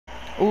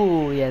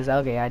Ooh, yes,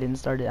 okay, I didn't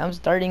start it. I'm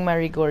starting my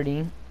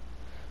recording.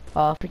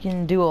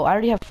 Freaking duo. I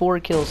already have 4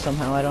 kills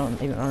somehow. I don't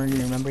even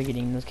remember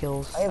getting those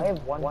kills. I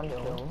have one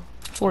kill.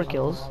 4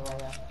 kills.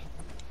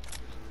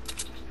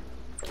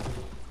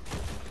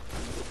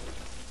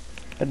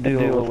 A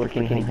duo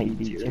working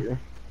easier.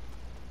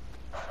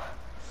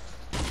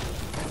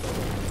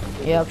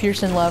 Yeah,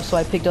 Pearson left, so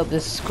I picked up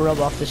this scrub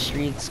off the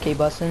streets,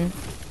 K-Bussin'.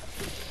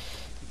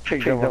 I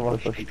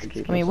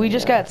mean, we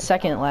just got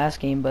second last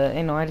game, but,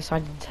 you know, I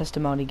decided to test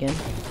him out again.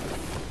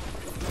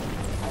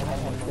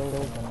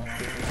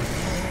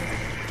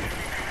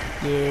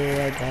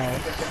 Yeah, I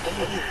guess.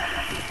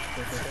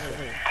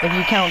 If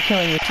you count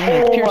killing your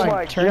teammates,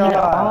 Pearson, turn it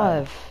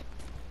off.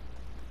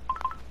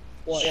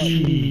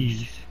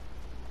 Jeez.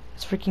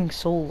 It's freaking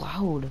so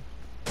loud.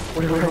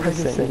 What was I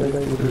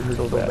saying?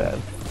 So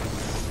bad.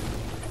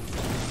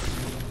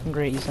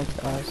 Great, you sent it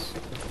to us.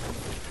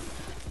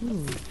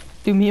 Ooh.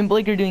 Dude, me and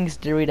Blake are doing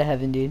Stairway to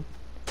Heaven, dude.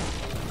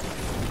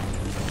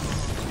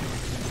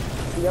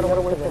 You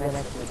gotta wait for the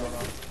next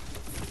one.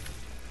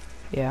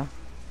 Yeah.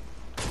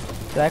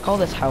 Did I call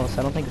this house?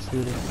 I don't think it's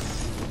looted.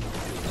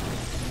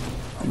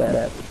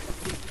 Bad.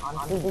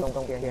 Honestly,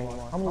 don't care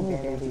anymore. How many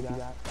bandages you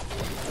got?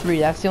 3,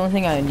 that's the only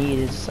thing I need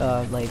is,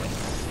 like...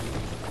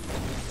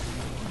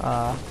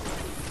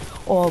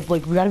 Oh,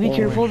 like, we gotta be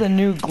careful of the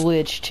new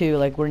glitch, too.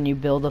 Like, when you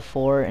build a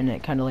fort and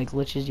it kinda, like,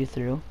 glitches you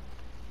through.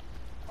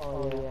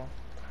 Oh, yeah.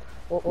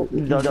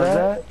 Does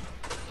that?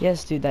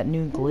 Yes, dude, that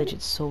new glitch,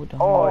 it's so dumb.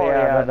 Oh,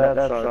 yeah,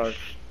 that sucks.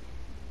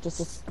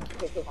 Just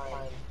take your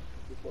time.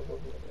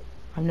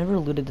 I've never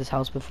looted this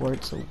house before,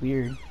 it's so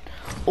weird.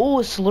 Oh,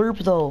 a slurp,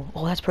 though!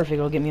 Oh, that's perfect,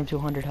 it'll get me up to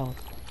 100 health.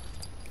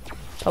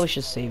 Probably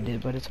should have saved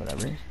it, but it's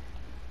whatever. Is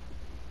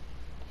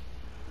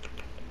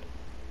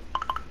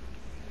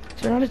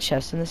there not a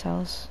chest in this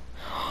house?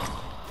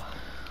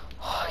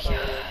 Oh,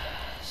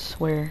 yes.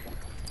 Where?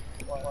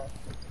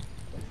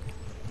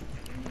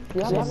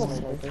 You have a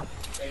sniper.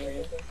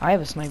 I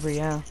have a sniper,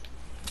 yeah.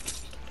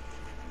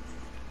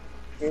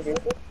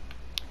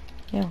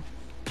 Yeah.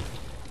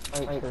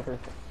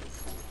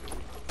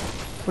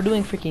 We're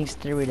doing freaking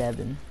Stairway to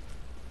Heaven.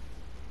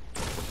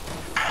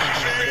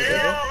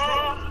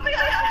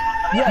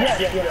 Yeah.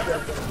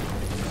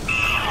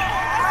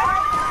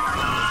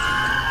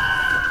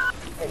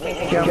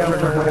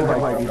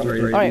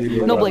 Alright,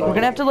 no, Blake, we're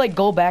gonna have to, like,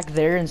 go back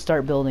there and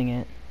start building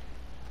it.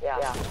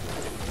 Yeah.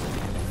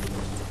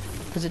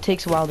 Because it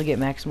takes a while to get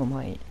maximum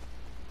height.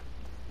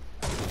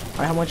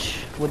 Alright, how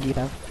much wood do you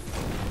have?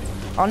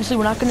 Honestly,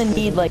 we're not gonna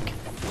need, like,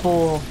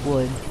 full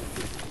wood.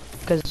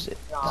 Because...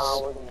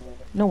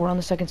 No, we're on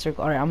the second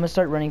circle. Alright, I'm gonna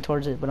start running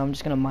towards it, but I'm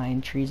just gonna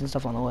mine trees and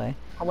stuff on the way.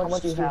 How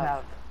much do you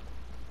have?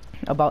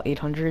 About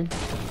 800.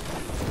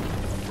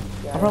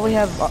 Yeah,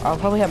 I'll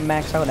probably have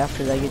max out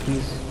after I get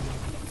these.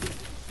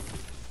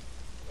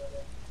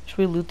 Should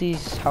we loot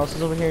these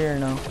houses over here or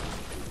no?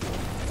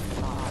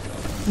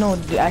 No,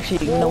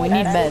 actually, no, we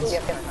need meds.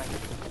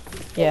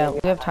 Yeah, we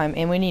have time,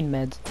 and we need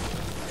meds.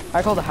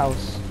 I call the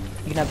house.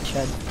 You can have the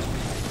shed.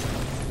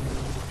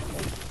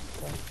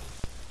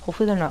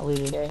 Hopefully they're not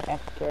looted.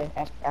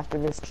 After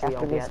this tree,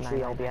 I'll be at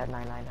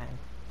 999.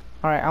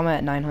 Alright, I'm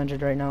at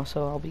 900 right now,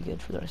 so I'll be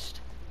good for the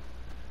rest.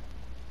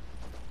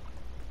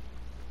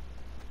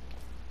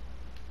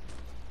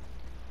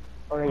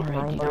 Alright,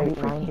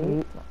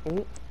 9,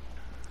 8.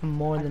 I'm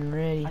more than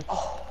ready.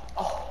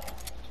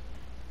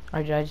 Alright,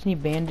 I just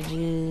need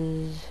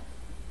bandages.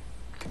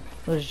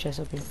 There's a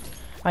chest up here.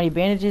 I need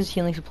bandages,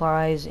 healing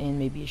supplies, and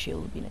maybe a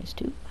shield would be nice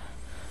too.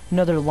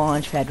 Another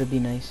launch pad would be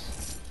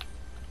nice.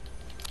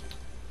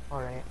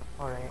 Alright.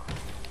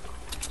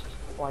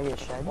 Why you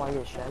shed?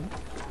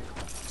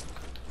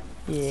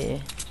 Yeah.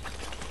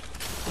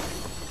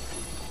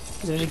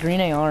 There's a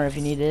green AR if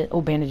you need it.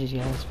 Oh, bandages,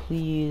 yes,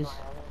 please.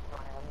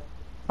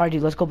 Alright,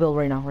 dude, let's go build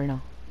right now,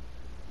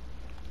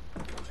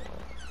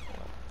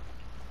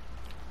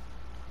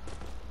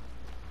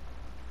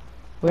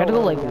 We gotta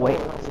go, like, wait.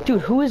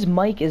 Dude, whose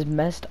mic is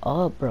messed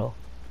up, bro?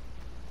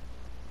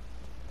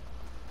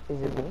 Is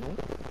it me?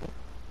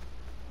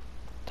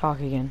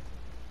 Talk again.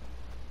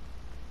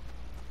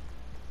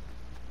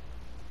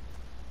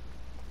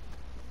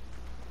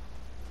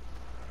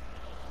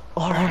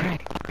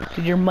 Alright.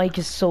 Dude, your mic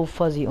is so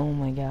fuzzy, oh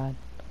my god.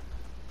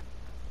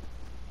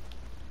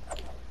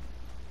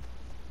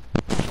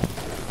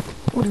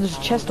 Oh, there's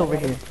a chest over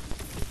here.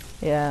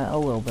 Yeah, a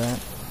little bit.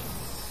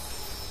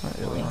 Not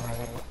really.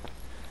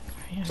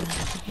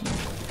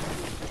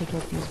 Take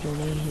out these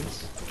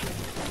grenades.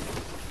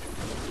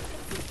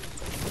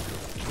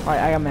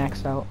 Alright, I got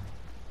maxed out.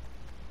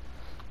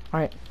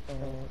 Alright.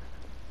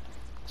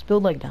 Let's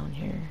build like down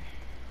here.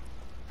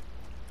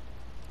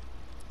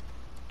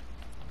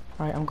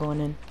 Alright, I'm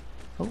going in.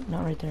 Oh,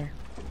 not right there.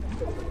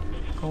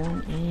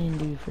 Going in,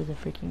 dude, for the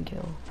freaking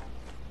kill.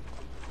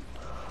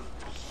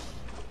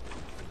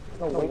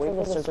 No,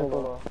 wait for the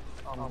circle.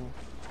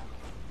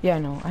 Yeah,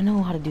 I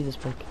know how to do this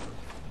brick.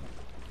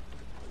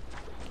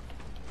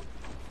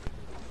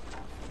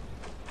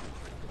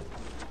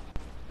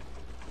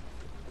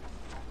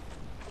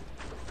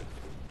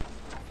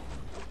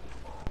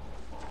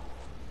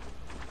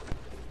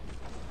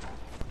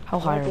 How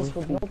high are we? This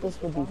would be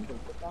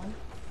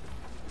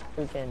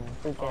freaking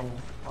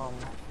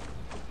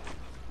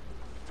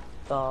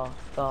the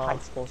high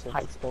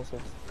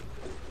explosives.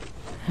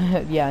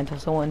 Yeah, until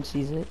someone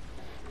sees it.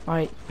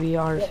 Alright, we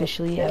are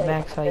officially at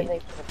max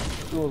height.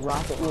 Do a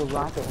rocket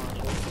launcher.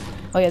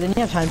 Oh yeah, then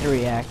you have time to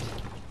react.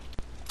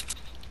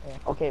 Yeah.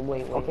 Okay,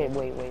 wait. Yeah,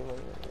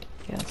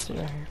 let's do it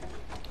right here.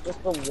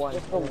 Just the one,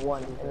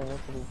 and then this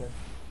will be good.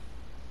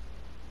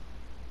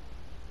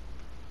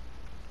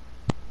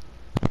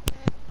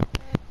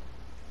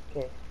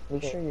 Okay,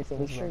 make sure your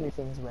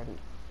thing's ready.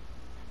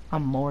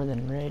 I'm more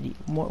than ready.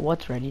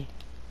 What's ready?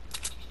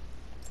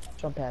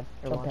 Jump pad,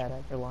 or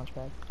launch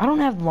pad. I don't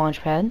have the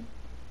launch pad.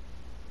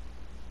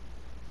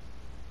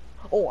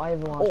 Oh, I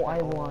have the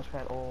launch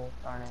pad. Oh,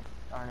 darn it.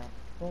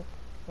 Oh.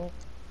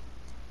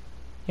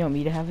 You want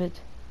me to have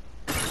it?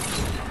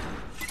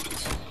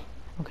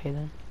 Okay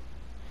then.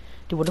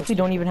 Dude, what if we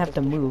don't even have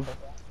to move?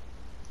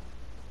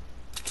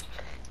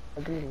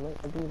 Agreed.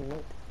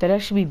 That'd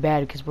actually be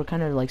bad because we're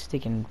kind of like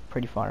sticking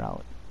pretty far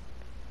out.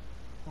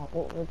 Oh,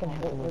 well, we're gonna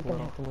have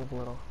to move a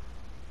little.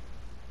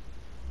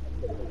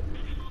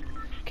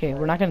 Okay,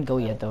 we're not gonna go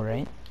yet though,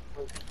 right?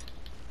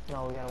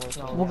 No, we gotta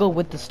wait. We'll go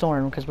with the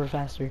storm because we're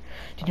faster.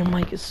 Dude, your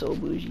mic is so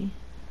bougie.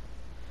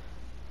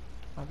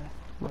 Okay.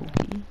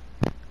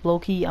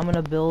 Low-key, I'm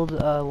gonna build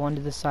one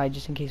to the side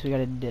just in case we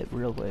gotta dip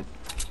real quick.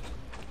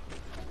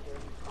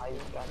 I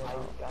got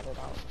it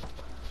out.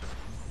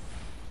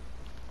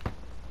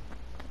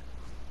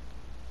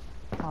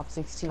 Top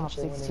 16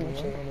 chilling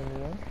in the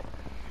air.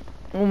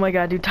 Oh my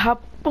god, dude,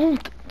 top... Oh,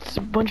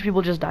 a bunch of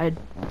people just died.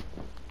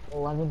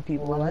 11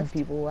 people left.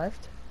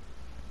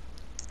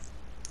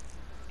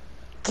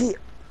 Get.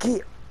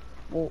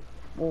 Well,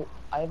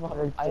 I have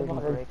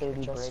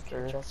 130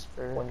 brick just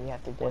for when you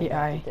have to dip.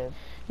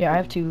 Yeah, I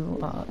have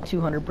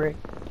 200 brick.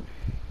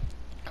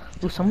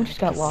 Ooh, someone just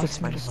got lost.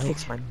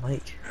 Fix my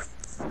mic.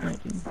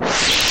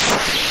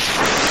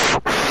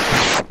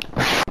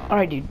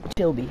 Alright, dude,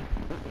 Tilby.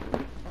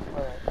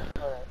 Alright.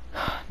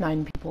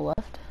 9 people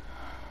left.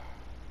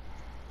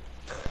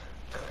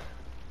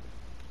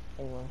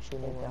 Anyone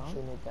shooting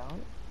it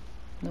down?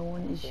 No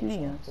one is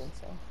shooting us.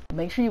 So.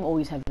 Make sure you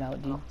always have it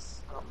out, dude.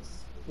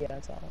 Yeah,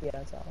 that's out.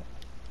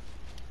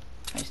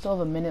 I still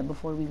have a minute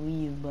before we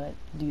leave, but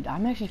dude,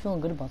 I'm actually feeling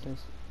good about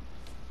this.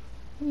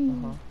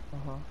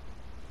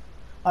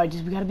 Alright,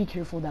 just we gotta be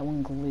careful of that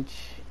one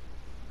glitch.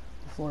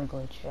 The floor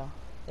glitch.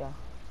 Yeah.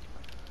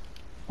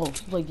 Oh,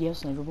 like, do you have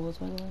sniper bullets,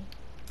 by the way?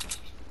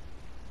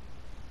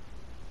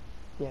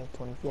 Yeah,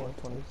 24.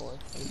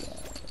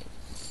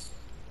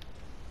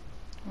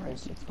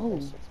 Alright,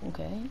 oh,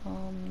 okay,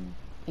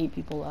 8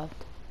 people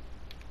left.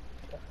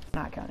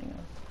 Not counting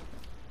us.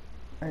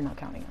 Or not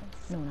counting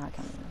us. No, not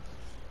counting us.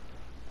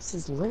 This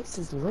is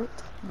lit.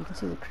 You can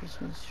see the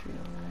Christmas tree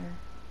over there.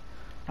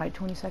 Alright,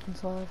 20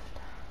 seconds left.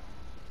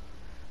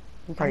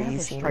 Are you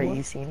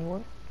seeing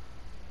anyone?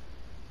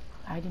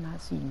 I did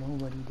not see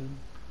nobody, dude.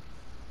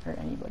 Or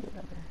anybody,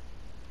 rather.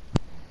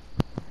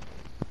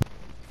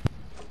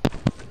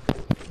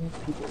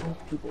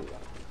 People left.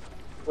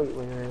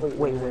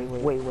 Wait.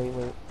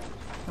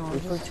 No, We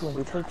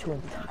put two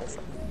in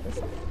this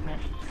side.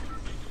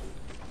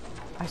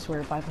 I swear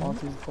if I fall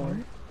through the floor.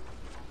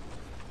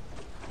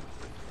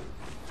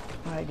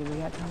 Alright, do we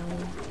got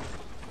time?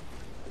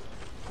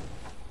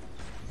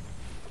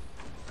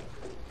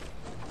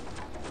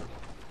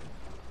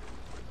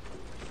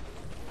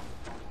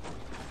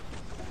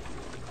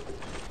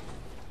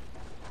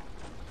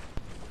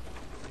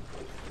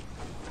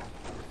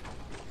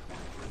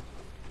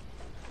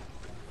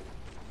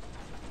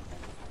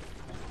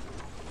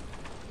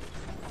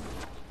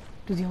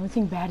 Dude, the only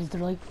thing bad is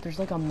there's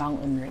like a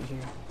mountain right here.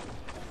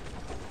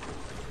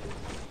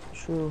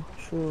 True.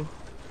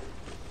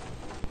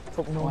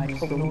 Why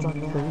is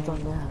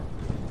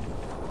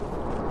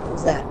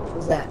What's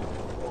that?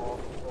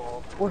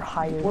 We're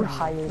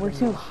higher. We're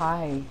too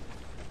high.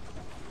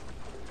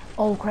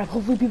 Oh crap,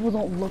 hopefully people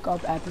don't look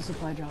up at the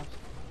supply drops.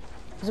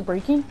 Is it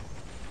breaking?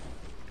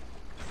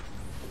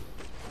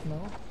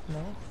 No.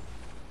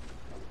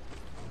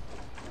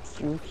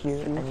 Do you hear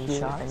any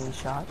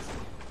shots?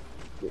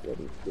 Get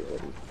ready.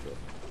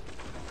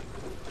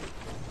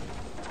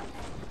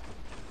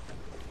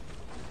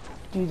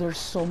 Dude, there's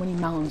so many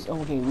mountains. Oh,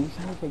 okay, we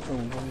kind of picked the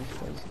worst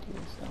place to do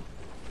this though.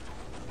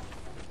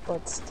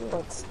 But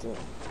still.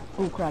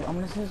 Oh crap, I'm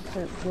gonna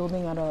start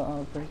building out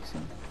of bricks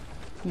and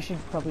you should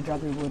probably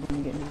drop your wood when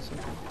you get into the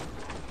circle.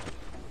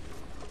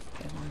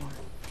 Okay, one more.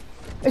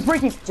 It's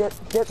breaking! Dip.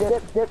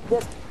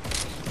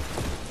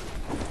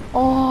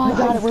 Oh, I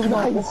got it, we're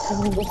going.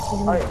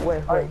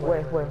 Alright,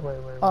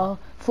 wait.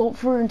 Float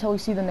for until we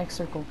see the next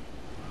circle.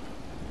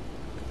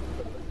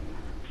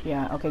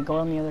 Yeah, okay, go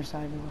on the other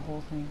side of the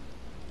whole thing.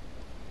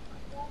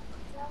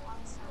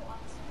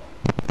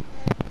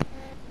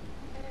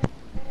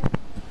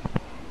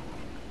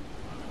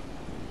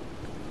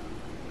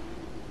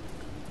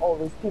 Oh,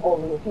 there's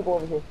people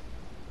over here.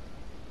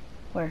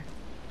 Where?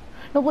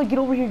 No, Blake, get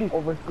over here, dude.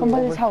 Come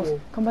by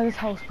this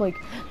house, Blake.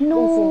 No!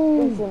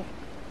 Listen.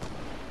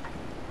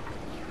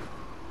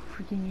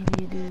 Freaking freaking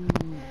idiot, dude.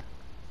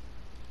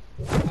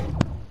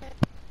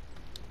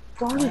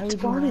 Darn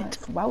it.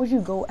 Why would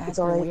you go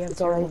after we have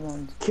terrible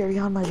ones? Carry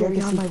on my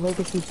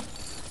legacy.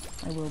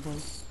 I will,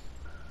 boys.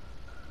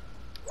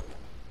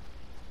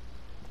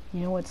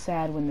 You know what's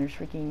sad when there's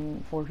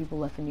freaking 4 people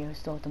left and you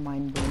still have to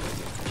mine boom?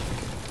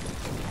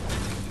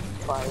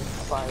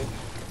 5.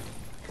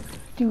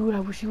 Dude, I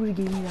wish you would've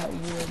gave me that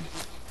wood.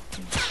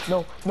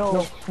 No.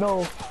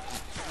 No,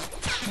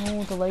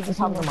 the legacy.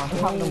 Top of the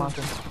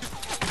mountain.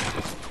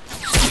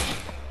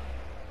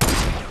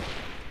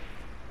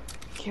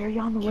 Carry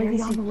on the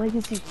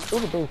legacy. Go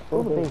to base.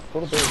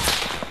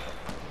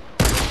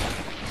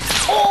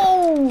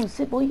 Oh,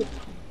 sit, boy. That's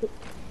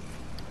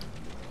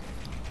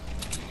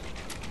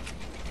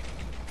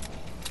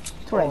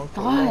what I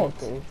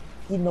thought. Okay.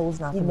 He knows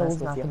not to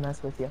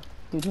mess with you.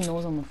 Dude, he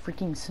knows I'm a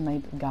freaking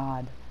snipe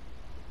god.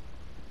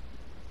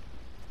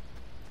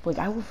 Like,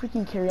 I will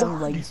freaking carry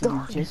on legacy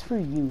dude, just for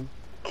you.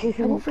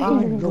 Carry on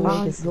the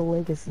legacy.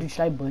 Dude,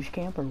 should I bush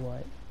camp or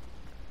what?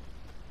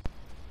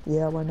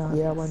 Yeah, why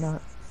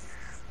not?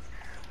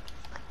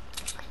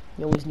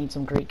 You always need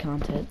some great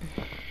content.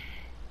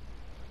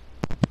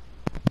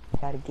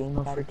 Had a game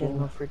of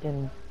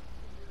freaking.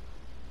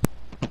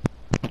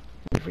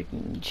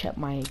 Freaking check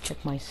my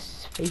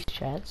face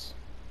chats.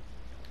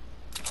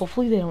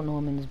 Hopefully they don't know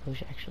I'm in this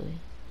bush. Actually,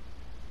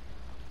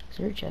 is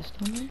there a chest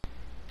on there?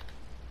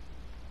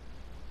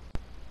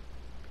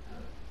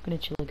 I'm gonna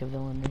chill like a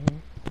villain right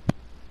here.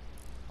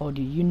 Oh,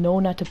 dude, you know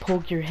not to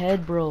poke your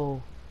head,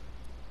 bro.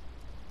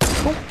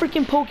 Don't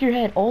freaking poke your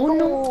head. Oh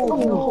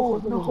no.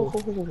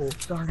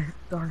 Darn it.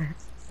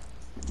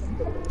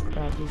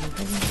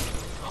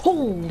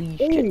 Holy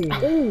shit.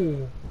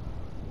 Oh.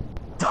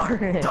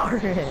 Darn it.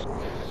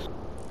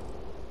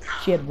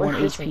 She had 1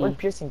 HP. Where'd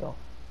piercing go?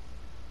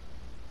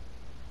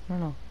 I don't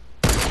know.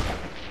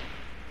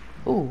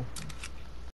 Ooh.